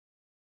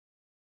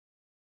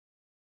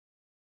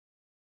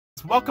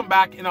Welcome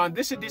back, and on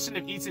this edition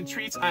of Eats and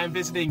Treats, I am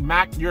visiting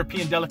Mak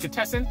European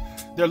Delicatessens.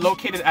 They're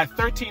located at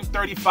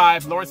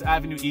 1335 Lawrence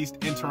Avenue East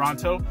in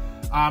Toronto.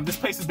 This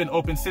place has been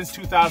open since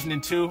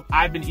 2002.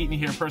 I've been eating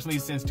here personally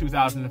since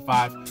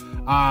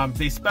 2005.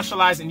 They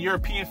specialize in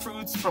European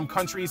foods from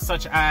countries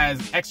such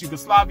as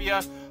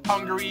ex-Yugoslavia,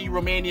 Hungary,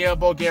 Romania,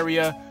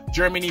 Bulgaria,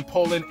 Germany,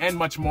 Poland, and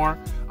much more.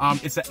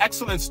 It's an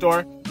excellent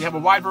store. They have a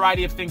wide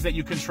variety of things that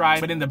you can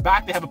try, but in the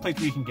back they have a place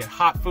where you can get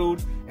hot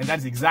food, and that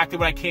is exactly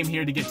what I came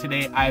here to get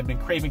today. I have been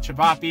craving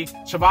cevapi.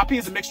 Cevapi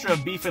is a mixture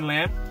of beef and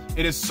lamb.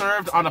 It is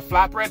served on a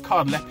flatbread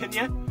called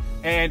Lepinja,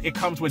 and it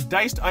comes with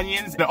diced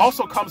onions. It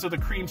also comes with a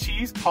cream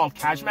cheese called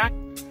kajmak.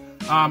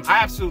 I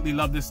absolutely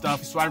love this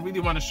stuff, so I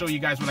really want to show you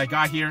guys what I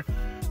got here.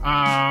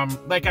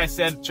 Like I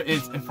said,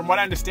 from what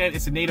I understand,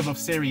 it's a native of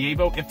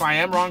Sarajevo. If I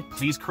am wrong,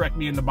 please correct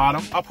me in the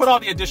bottom. I'll put all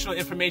the additional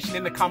information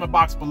in the comment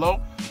box below.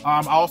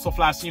 I'll also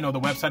flash, the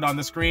website on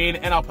the screen,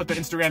 and I'll put the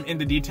Instagram in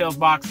the details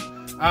box.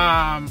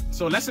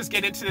 So let's just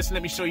get into this and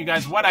let me show you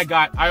guys what I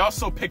got. I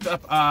also picked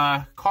up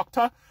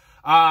kokta.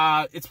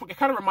 It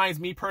kind of reminds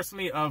me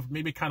personally of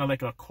maybe kind of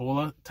like a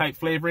cola type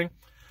flavoring.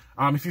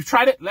 If you've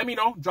tried it, let me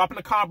know. Drop in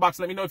the comment box.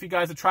 Let me know if you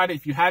guys have tried it.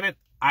 If you haven't,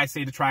 I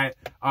say to try it.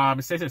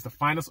 It says it's the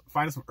finest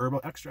of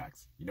herbal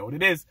extracts. You know what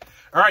it is.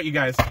 All right, you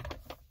guys.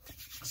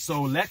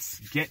 So let's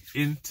get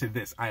into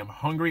this. I am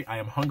hungry,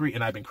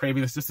 and I've been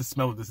craving this. Just the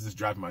smell of this is just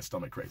driving my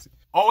stomach crazy.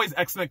 Always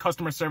excellent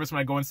customer service when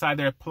I go inside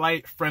there.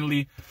 Polite,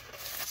 friendly.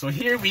 So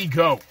here we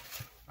go.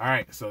 All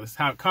right, so this is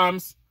how it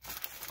comes.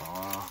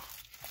 Oh,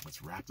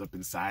 it's wrapped up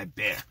inside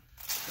there.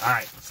 All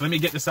right, so let me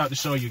get this out to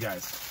show you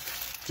guys.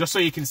 Just so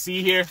you can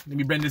see here, let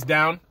me bring this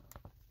down.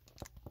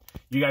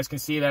 You guys can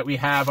see that we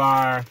have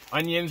our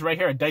onions right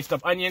here, our diced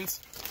up onions.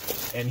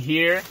 And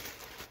here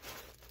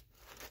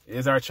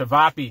is our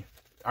cevapi.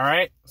 All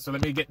right, so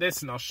let me get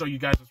this and I'll show you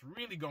guys what's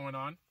really going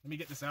on. Let me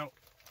get this out.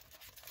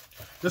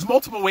 There's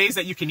multiple ways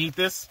that you can eat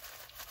this,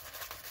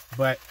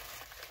 but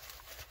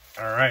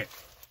all right.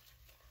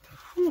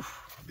 Whew,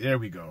 there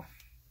we go.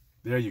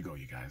 There you go,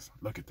 you guys.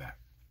 Look at that.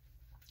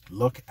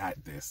 Look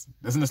at this.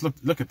 Doesn't this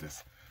look at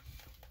this?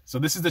 So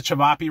this is the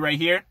cevapi right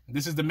here.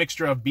 This is the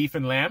mixture of beef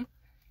and lamb.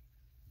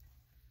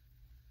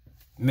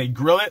 And they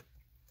grill it.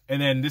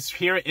 And then this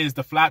here is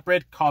the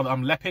flatbread called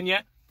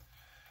Lepinja.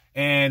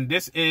 And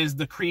this is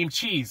the cream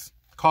cheese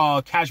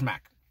called kajmak.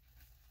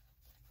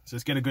 So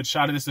let's get a good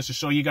shot of this just to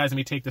show you guys. Let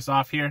me take this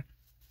off here.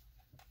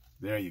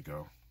 There you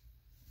go.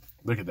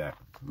 Look at that.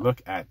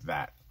 Look at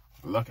that.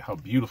 Look at how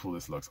beautiful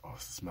this looks. Oh,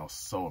 it smells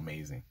so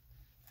amazing.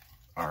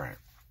 All right.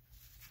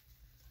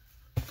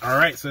 All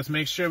right, so let's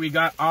make sure we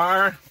got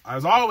our,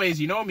 as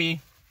always, you know me,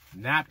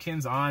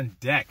 napkins on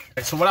deck.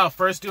 So what I'll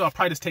first do, I'll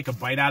probably just take a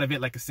bite out of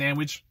it like a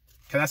sandwich,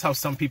 because that's how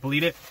some people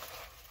eat it.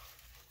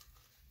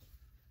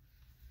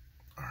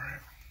 All right.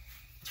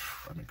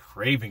 I've been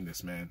craving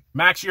this, man.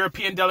 Mak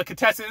European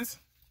Delicatessens,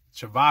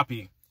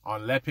 cevapi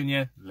on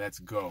Lepinja. Let's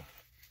go.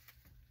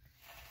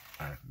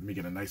 All right, let me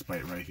get a nice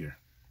bite right here.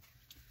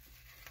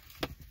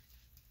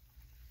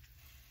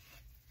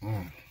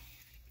 Mmm.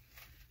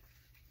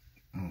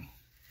 Mmm.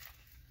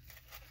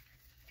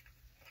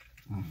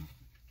 Mmm.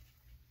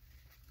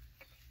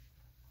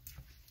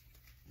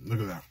 Look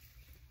at that.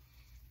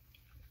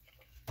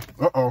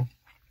 Uh-oh.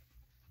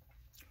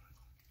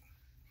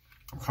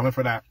 I'm coming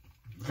for that.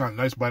 Look at that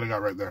nice bite I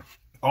got right there.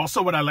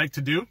 Also, what I like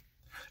to do,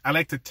 I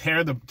like to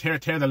tear the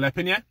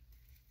Lepinja,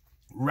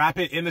 wrap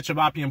it in the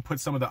cevapi, and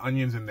put some of the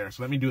onions in there.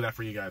 So let me do that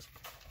for you guys.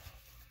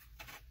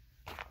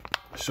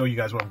 Show you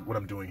guys what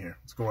I'm doing here.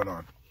 What's going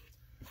on.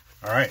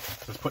 All right,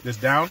 let's put this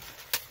down.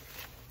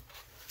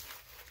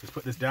 Let's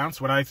put this down.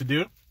 So what I like to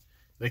do,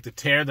 I like to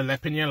tear the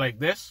Lepinja like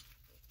this.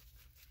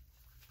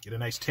 Get a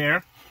nice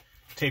tear.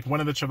 Take one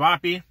of the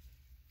cevapi.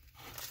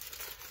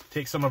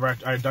 Take some of our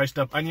diced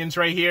up onions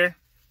right here.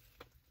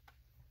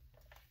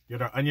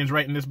 Get our onions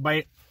right in this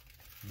bite.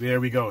 There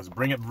we go. Let's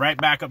bring it right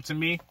back up to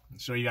me and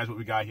show you guys what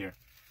we got here.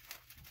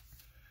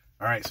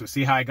 All right, so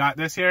see how I got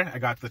this here? I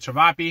got the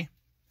cevapi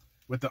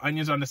with the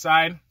onions on the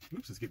side.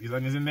 Oops, let's get these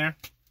onions in there.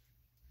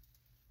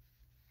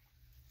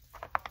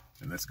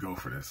 And let's go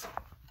for this.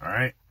 All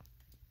right.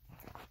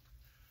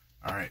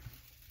 All right.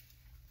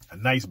 A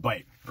nice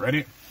bite.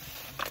 Ready?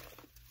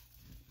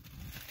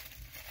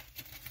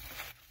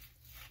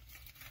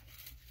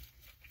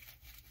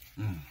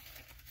 Mmm.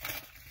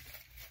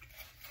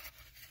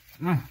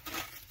 Mmm.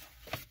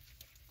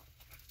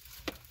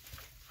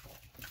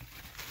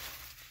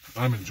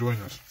 I'm enjoying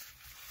this.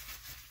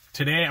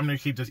 Today, I'm going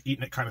to keep just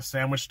eating it kind of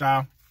sandwich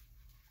style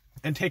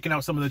and taking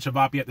out some of the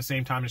cevapi at the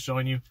same time and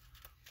showing you.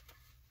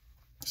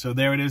 So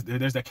there it is.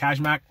 There's that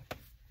kajmak.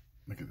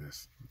 Look at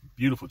this.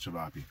 Beautiful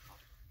cevapi.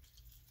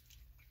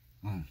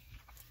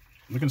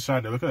 Look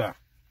inside there. Look at that.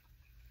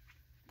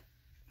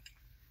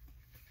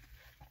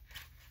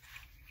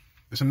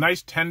 It's a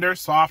nice, tender,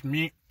 soft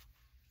meat.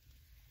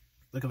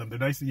 Look at them. They're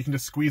nice. You can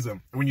just squeeze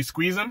them. And when you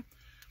squeeze them,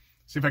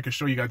 see if I can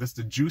show you guys this.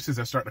 The juices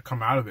are starting to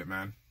come out of it,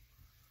 man.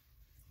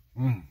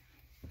 The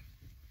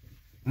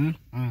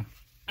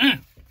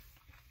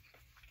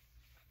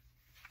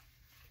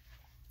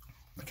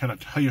cannot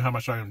tell you how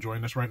much I'm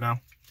enjoying this right now.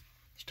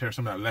 Let's tear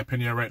some of that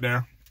Lepinja right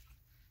there.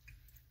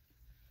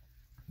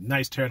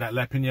 Nice tear that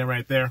Lepinja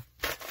right there.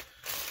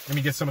 Let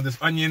me get some of this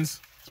onions.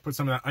 Let's put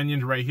some of that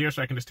onions right here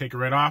so I can just take it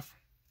right off.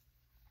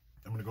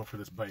 I'm going to go for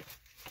this bite.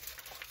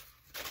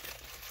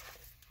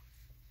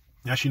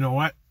 Actually, you know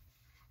what?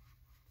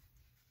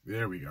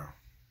 There we go.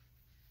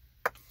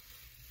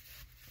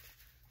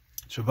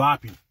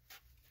 Cevapi.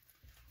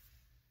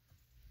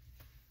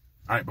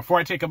 All right, before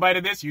I take a bite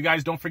of this, you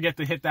guys don't forget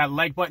to hit that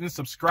like button,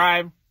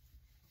 subscribe.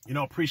 You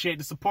know, appreciate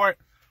the support.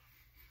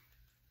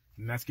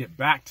 And let's get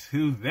back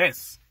to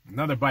this.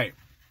 Another bite.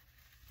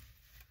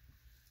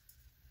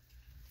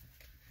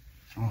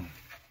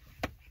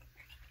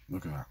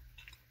 Look at that.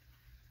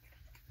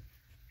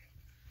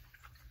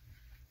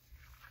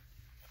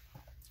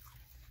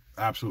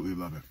 Absolutely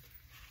love it.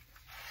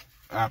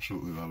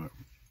 Absolutely love it.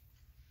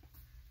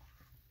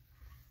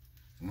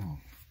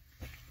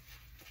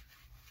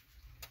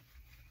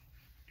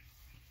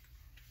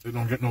 It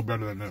don't get no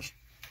better than this.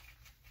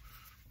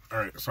 All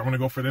right, so I'm going to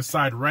go for this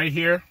side right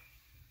here.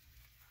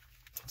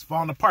 It's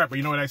falling apart, but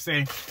you know what I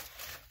say?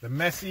 The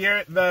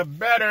messier, the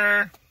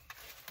better.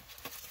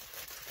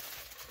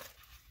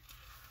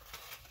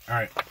 All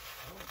right.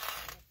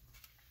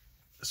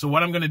 So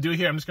what I'm going to do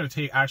here, I'm just going to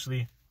take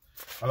actually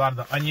a lot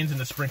of the onions and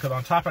the sprinkle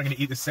on top. I'm going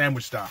to eat the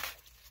sandwich style.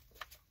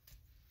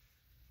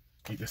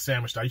 Eat the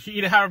sandwich style. You can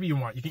eat it however you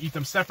want. You can eat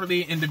them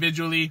separately,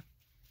 individually.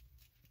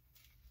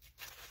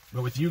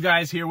 But with you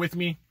guys here with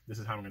me, this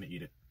is how I'm going to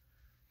eat it.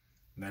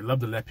 And I love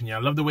the Lepinja. I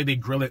love the way they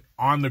grill it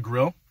on the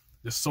grill.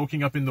 Just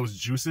soaking up in those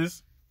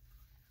juices.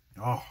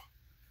 Oh,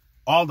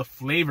 all the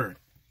flavor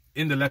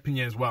in the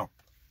Lepinja as well.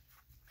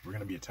 We're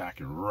going to be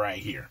attacking right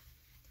here.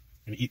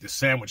 I'm going to eat the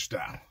sandwich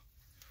style.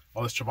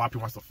 All this Cevapi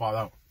wants to fall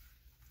out.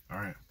 All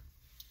right.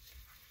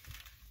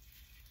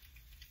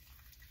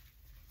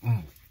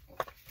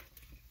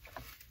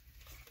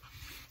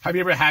 Have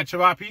you ever had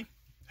Cevapi?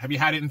 Have you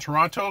had it in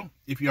Toronto?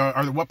 If you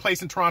are, what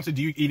place in Toronto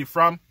do you eat it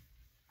from?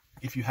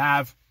 If you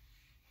have,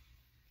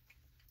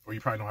 or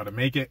you probably know how to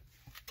make it.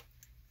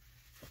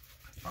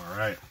 All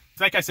right.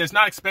 Like I said, it's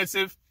not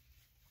expensive.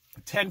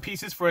 10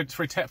 pieces for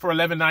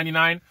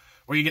 $11.99,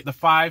 or you get the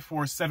 5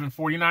 for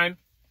 $7.49.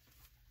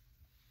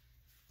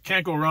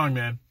 Can't go wrong,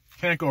 man.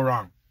 Can't go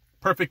wrong.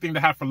 Perfect thing to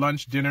have for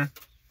lunch, dinner.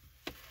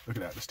 Look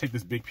at that. Let's take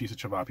this big piece of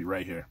Cevapi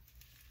right here.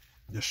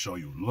 Just show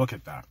you. Look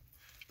at that.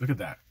 Look at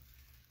that.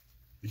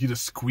 You can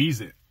just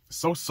squeeze it. It's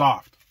so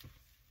soft.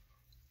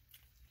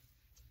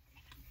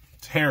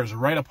 Tears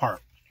right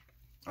apart.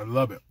 I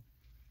love it.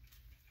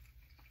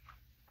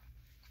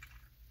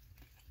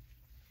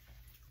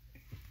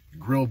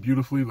 Grilled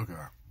beautifully. Look at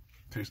that.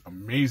 Tastes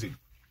amazing.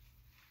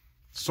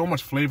 So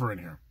much flavor in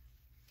here.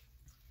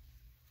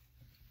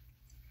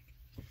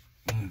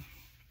 All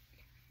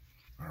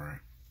right.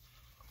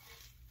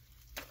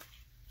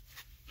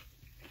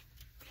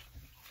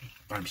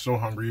 I'm so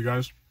hungry, you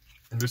guys.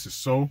 And this is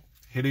so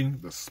hitting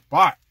the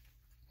spot.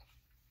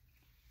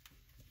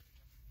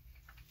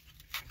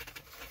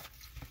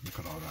 Look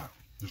at all that.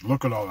 Just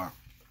look at all that.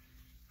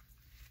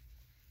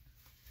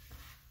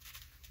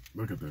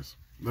 Look at this.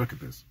 Look at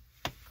this.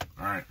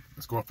 All right.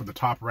 Let's go up for the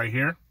top right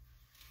here.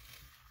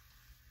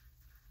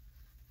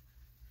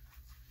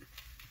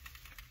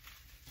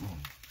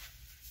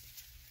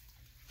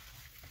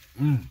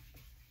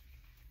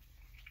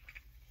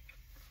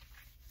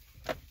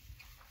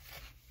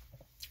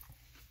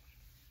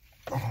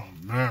 Oh,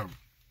 man.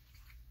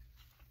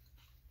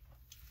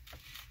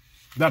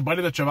 That bite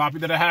of the Cevapi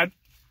that I had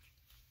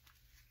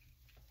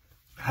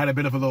a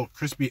bit of a little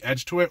crispy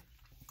edge to it.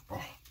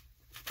 Oh.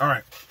 All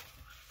right.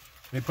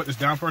 Let me put this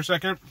down for a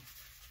second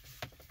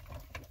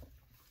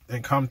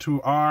and come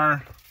to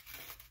our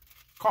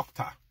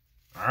cocktail.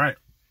 All right.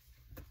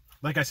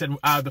 Like I said,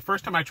 the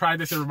first time I tried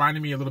this, it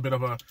reminded me a little bit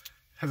of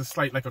has a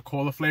slight, like a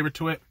cola flavor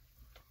to it.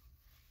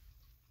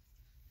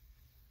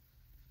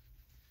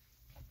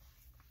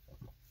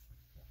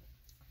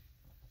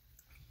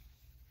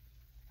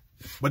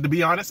 But to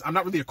be honest, I'm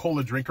not really a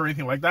cola drinker or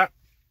anything like that.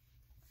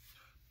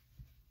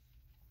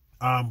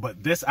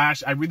 But this,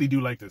 I really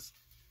do like this.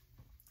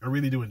 I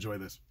really do enjoy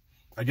this.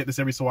 I get this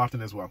every so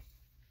often as well.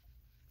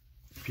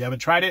 If you haven't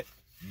tried it,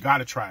 you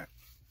gotta try it.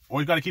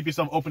 Always gotta keep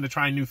yourself open to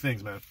trying new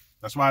things, man.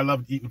 That's why I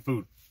love eating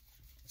food.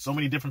 So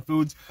many different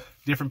foods,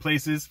 different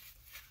places.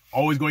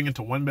 Always going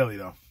into one belly,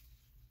 though.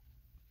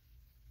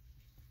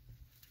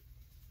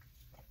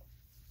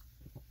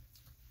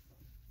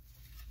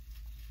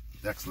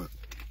 Excellent.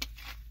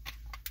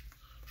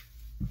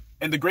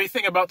 And the great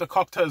thing about the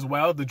cocktail as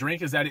well, the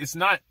drink, is that it's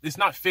not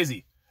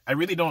fizzy. I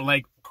really don't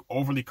like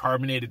overly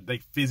carbonated,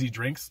 like fizzy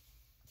drinks.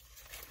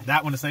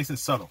 That one is nice and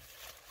subtle.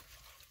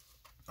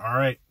 All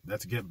right,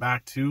 let's get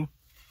back to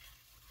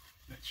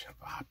the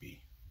Cevapi.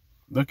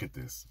 Look at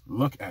this.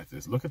 Look at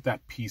this. Look at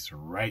that piece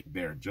right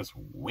there, just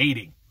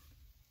waiting.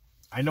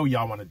 I know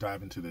y'all want to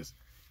dive into this.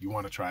 You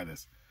want to try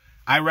this.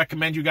 I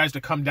recommend you guys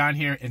to come down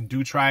here and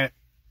do try it.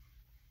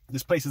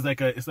 This place is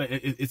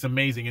it's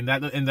amazing, and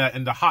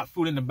the hot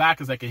food in the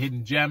back is like a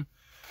hidden gem.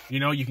 You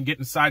know, you can get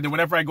inside there.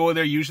 Whenever I go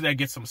there, usually I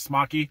get some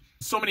smoky.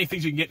 So many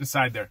things you can get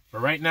inside there.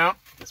 But right now,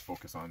 let's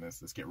focus on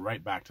this. Let's get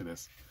right back to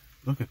this.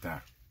 Look at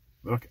that.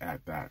 Look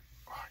at that.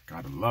 Oh, I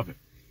gotta love it.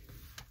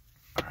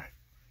 All right.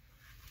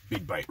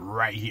 Big bite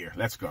right here.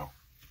 Let's go.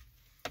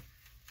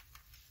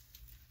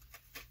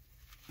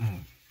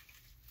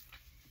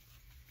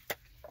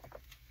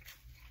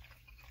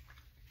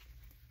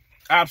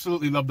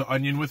 Absolutely love the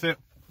onion with it.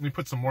 Let me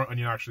put some more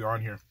onion actually on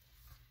here.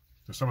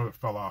 So some of it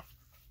fell off.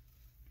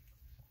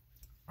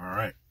 All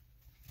right.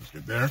 Let's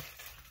get there.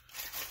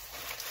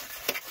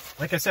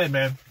 Like I said,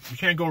 man, you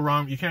can't go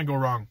wrong. You can't go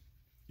wrong.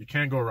 You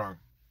can't go wrong.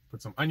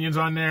 Put some onions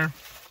on there.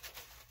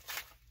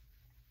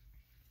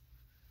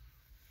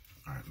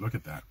 All right, look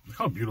at that. Look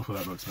how beautiful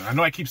that looks, man. I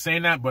know I keep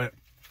saying that, but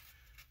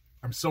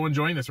I'm so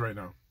enjoying this right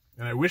now.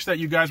 And I wish that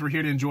you guys were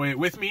here to enjoy it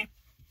with me.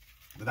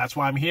 But that's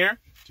why I'm here,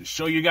 to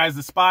show you guys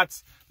the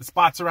spots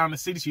around the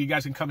city so you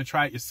guys can come and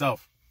try it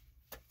yourself.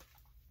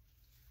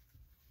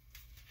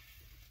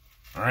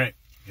 All right,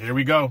 here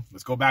we go.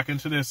 Let's go back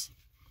into this.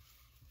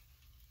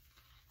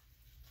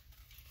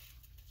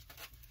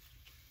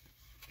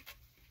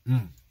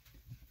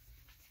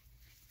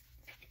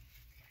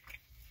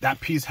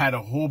 That piece had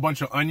a whole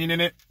bunch of onion in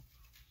it.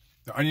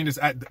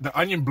 The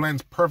onion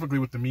blends perfectly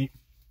with the meat.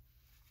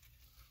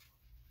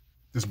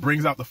 This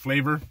brings out the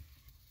flavor.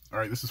 All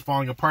right, this is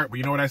falling apart, but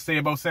you know what I say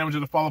about sandwiches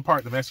that fall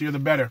apart? The messier, the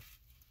better.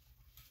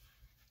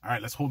 All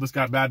right, let's hold this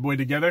bad boy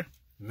together,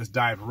 and let's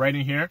dive right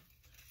in here.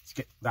 Let's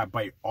get that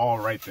bite all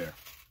right there.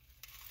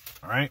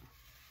 All right.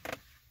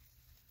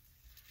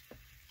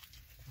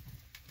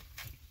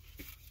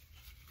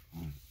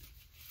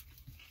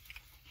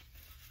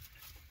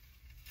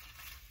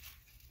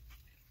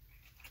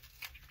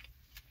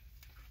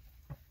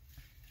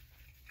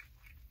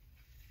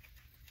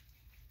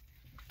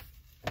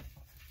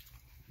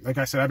 Like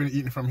I said, I've been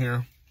eating from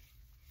here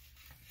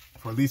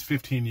for at least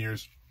 15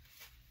 years.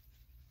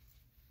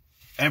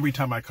 Every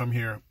time I come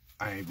here,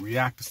 I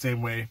react the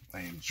same way.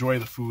 I enjoy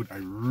the food. I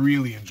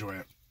really enjoy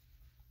it.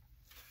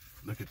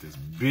 Look at this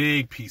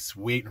big piece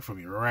waiting for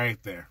me right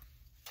there.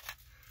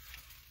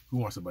 Who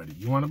wants to bite it?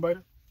 You want to bite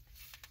it?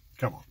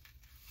 Come on.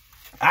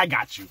 I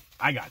got you.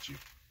 I got you.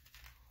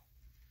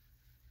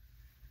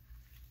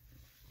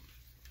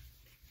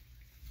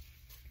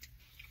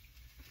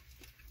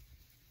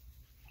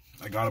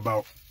 I got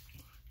about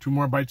 2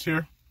 more bites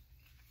here.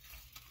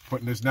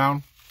 Putting this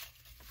down.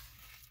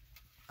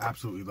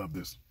 Absolutely love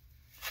this.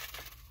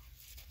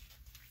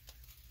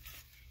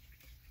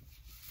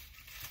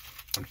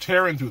 I'm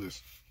tearing through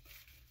this.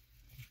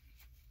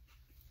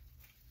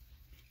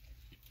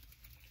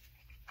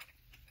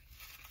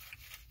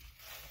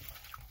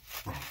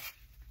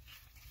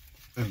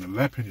 And the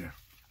Lepinja.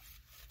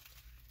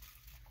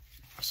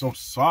 So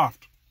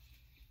soft.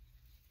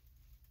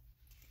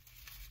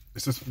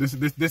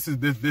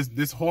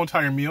 This whole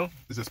entire meal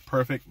is just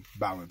perfect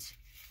balance.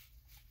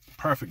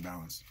 Perfect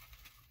balance.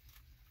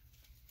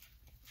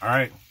 All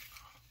right.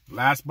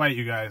 Last bite,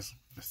 you guys.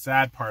 The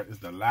sad part is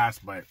the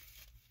last bite.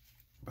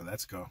 But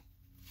let's go.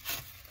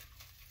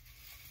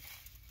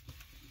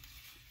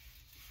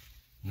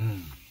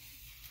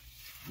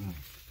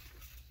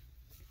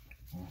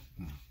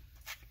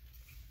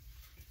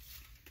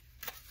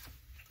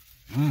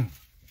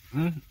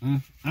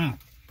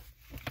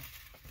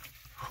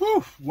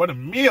 Whew, what a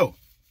meal.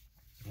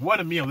 What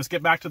a meal. Let's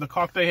get back to the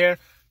cocktail here.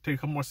 Take a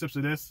couple more sips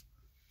of this.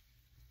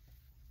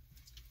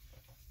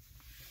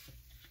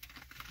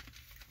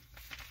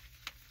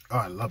 Oh,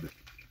 I love it.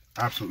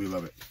 Absolutely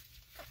love it.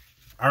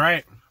 All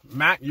right.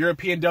 Mak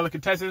European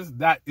Delicatessens.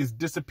 That is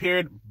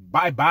disappeared.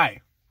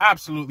 Bye-bye.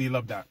 Absolutely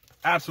love that.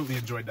 Absolutely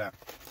enjoyed that.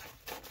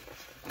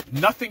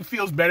 Nothing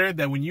feels better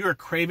than when you are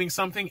craving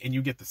something and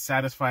you get to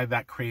satisfy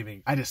that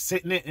craving. I just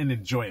sit in it and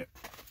enjoy it.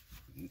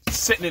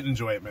 Sit in it and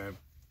enjoy it, man.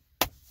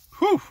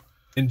 Whew.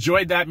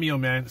 Enjoyed that meal,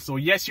 man. So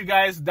yes, you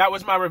guys, that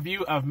was my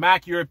review of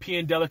Mak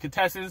European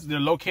Delicatessens. They're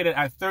located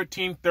at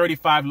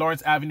 1335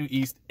 Lawrence Avenue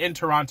East in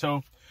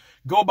Toronto.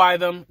 Go buy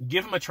them.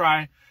 Give them a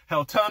try.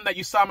 Hell, tell them that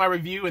you saw my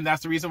review and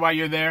that's the reason why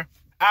you're there.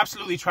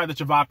 Absolutely try the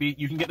Cevapi.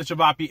 You can get the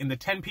Cevapi in the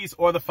 10-piece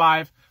or the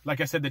 5. Like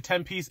I said, the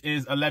 10-piece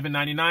is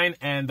 $11.99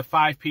 and the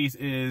 5-piece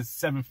is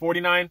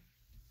 $7.49.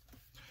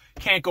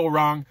 Can't go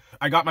wrong.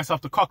 I got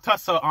myself the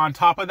cocktail on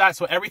top of that.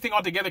 So everything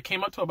all together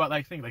came up to about,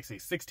 I think, like say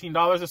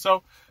 $16 or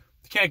so.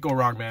 Can't go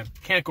wrong, man.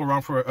 Can't go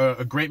wrong for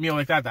a great meal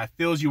like that. That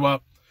fills you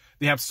up.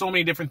 They have so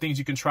many different things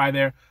you can try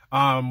there.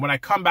 When I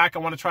come back, I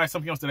want to try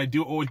something else that I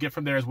do always get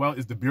from there as well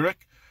is the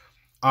burek.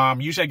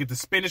 Usually I get the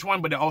spinach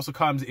one, but it also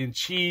comes in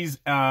cheese,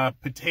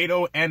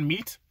 potato, and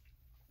meat.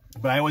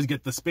 But I always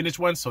get the spinach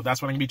one, so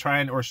that's what I'm going to be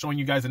trying or showing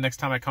you guys the next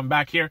time I come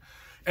back here.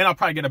 And I'll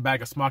probably get a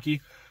bag of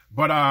smoky.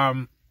 But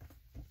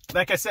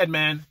like I said,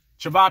 man,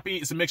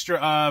 Cevapi is a mixture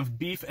of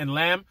beef and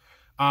lamb.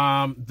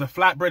 The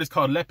flatbread is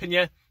called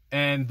Lepinja,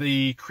 and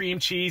the cream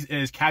cheese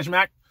is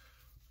Kajmak.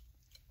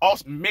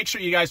 Also, make sure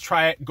you guys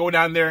try it. Go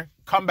down there,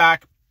 come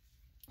back,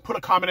 put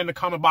a comment in the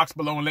comment box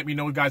below and let me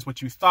know, guys,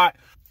 what you thought.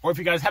 Or if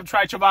you guys have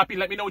tried Cevapi,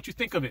 let me know what you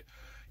think of it.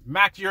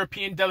 Mak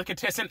European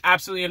Delicatessen.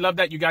 Absolutely love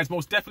that. You guys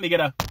most definitely get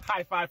a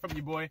high five from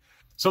your boy.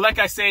 So like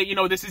I say, you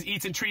know, this is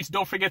Eats and Treats.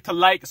 Don't forget to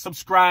like,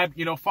 subscribe,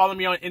 you know, follow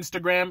me on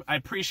Instagram. I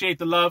appreciate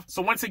the love.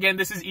 So once again,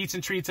 this is Eats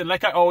and Treats. And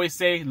like I always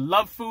say,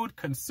 love food,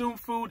 consume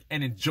food,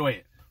 and enjoy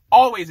it.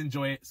 Always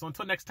enjoy it. So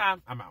until next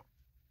time, I'm out.